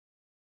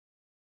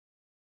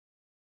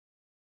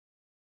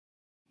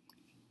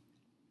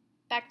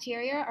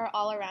Bacteria are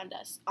all around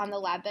us, on the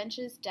lab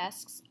benches,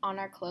 desks, on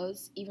our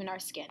clothes, even our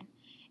skin.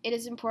 It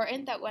is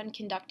important that when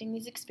conducting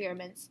these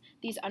experiments,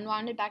 these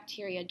unwanted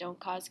bacteria don't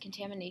cause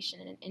contamination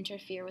and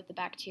interfere with the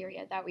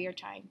bacteria that we are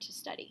trying to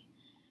study.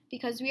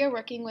 Because we are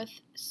working with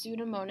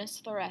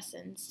Pseudomonas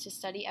fluorescens to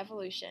study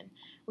evolution,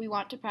 we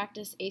want to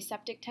practice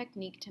aseptic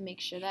technique to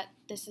make sure that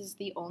this is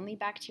the only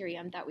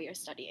bacterium that we are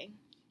studying.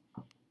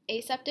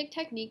 Aseptic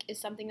technique is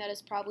something that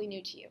is probably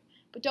new to you,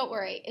 but don't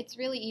worry, it's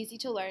really easy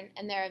to learn,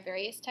 and there are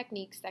various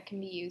techniques that can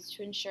be used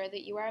to ensure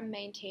that you are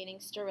maintaining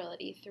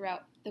sterility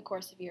throughout the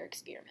course of your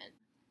experiment.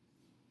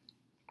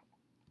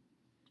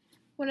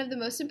 One of the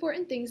most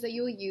important things that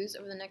you will use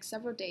over the next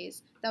several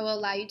days that will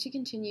allow you to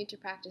continue to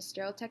practice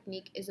sterile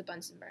technique is a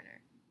Bunsen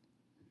burner.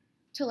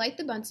 To light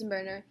the Bunsen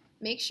burner,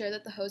 make sure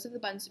that the hose of the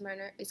Bunsen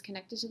burner is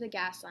connected to the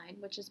gas line,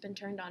 which has been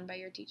turned on by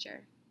your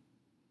teacher.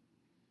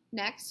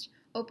 Next,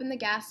 open the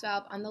gas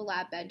valve on the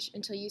lab bench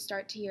until you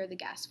start to hear the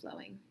gas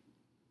flowing.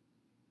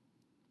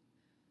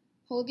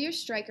 Hold your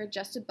striker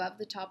just above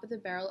the top of the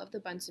barrel of the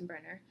Bunsen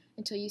burner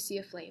until you see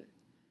a flame.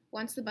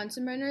 Once the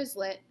Bunsen burner is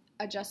lit,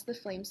 adjust the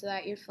flame so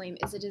that your flame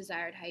is a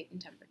desired height and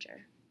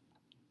temperature.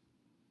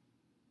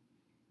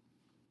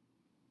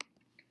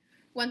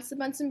 Once the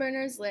Bunsen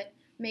burner is lit,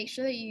 make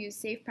sure that you use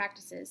safe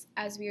practices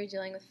as we are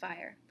dealing with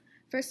fire.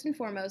 First and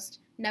foremost,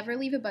 never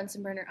leave a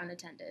Bunsen burner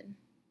unattended.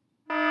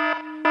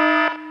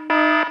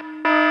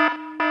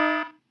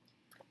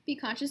 Be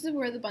conscious of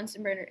where the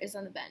Bunsen burner is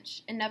on the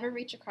bench, and never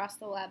reach across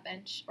the lab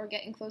bench or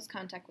get in close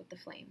contact with the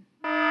flame.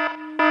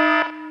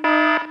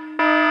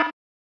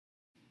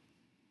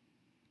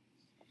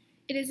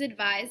 It is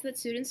advised that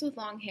students with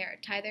long hair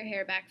tie their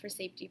hair back for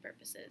safety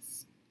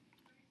purposes.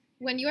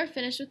 When you are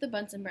finished with the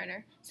Bunsen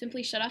burner,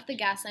 simply shut off the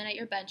gas line at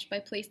your bench by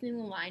placing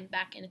the line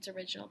back in its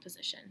original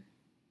position.